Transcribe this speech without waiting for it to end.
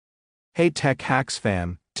Hey Tech Hacks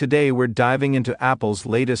fam, today we're diving into Apple's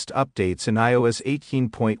latest updates in iOS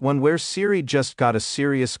 18.1 where Siri just got a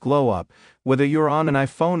serious glow up. Whether you're on an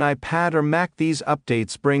iPhone, iPad or Mac, these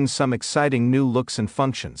updates bring some exciting new looks and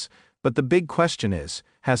functions. But the big question is,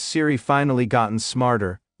 has Siri finally gotten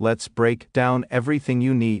smarter? Let's break down everything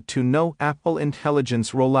you need to know Apple Intelligence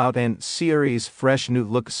rollout and Siri's fresh new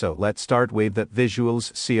look. So let's start with the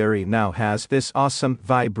visuals. Siri now has this awesome,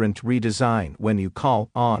 vibrant redesign. When you call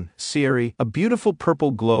on Siri, a beautiful purple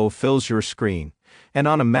glow fills your screen. And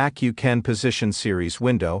on a Mac you can position Siri's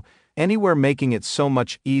window anywhere, making it so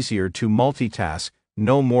much easier to multitask.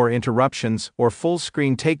 No more interruptions or full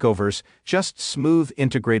screen takeovers, just smooth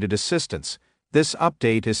integrated assistance. This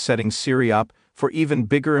update is setting Siri up for even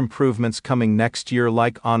bigger improvements coming next year,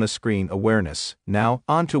 like on-screen awareness. Now,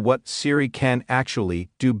 on to what Siri can actually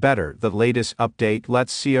do better. The latest update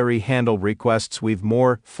lets Siri handle requests with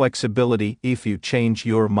more flexibility. If you change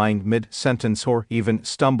your mind mid-sentence or even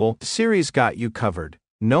stumble, Siri's got you covered.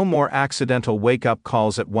 No more accidental wake-up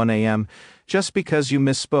calls at 1 a.m. just because you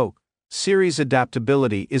misspoke. Siri's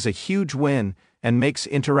adaptability is a huge win and makes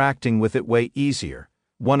interacting with it way easier.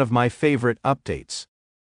 One of my favorite updates.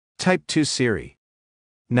 Type to Siri.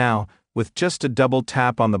 Now, with just a double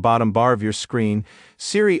tap on the bottom bar of your screen,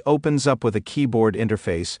 Siri opens up with a keyboard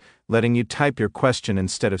interface, letting you type your question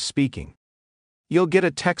instead of speaking. You'll get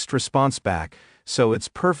a text response back, so it's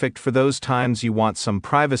perfect for those times you want some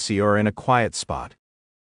privacy or in a quiet spot.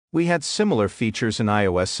 We had similar features in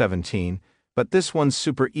iOS 17, but this one's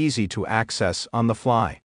super easy to access on the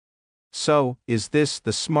fly. So, is this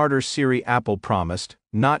the smarter Siri Apple promised?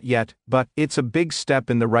 Not yet, but it's a big step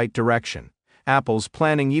in the right direction. Apple's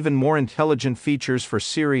planning even more intelligent features for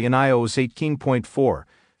Siri in iOS 18.4,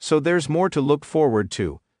 so there's more to look forward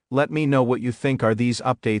to. Let me know what you think. Are these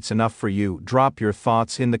updates enough for you? Drop your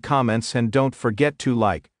thoughts in the comments and don't forget to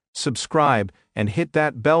like, subscribe, and hit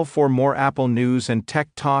that bell for more Apple news and tech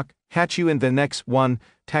talk. Catch you in the next one.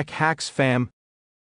 Tech Hacks fam.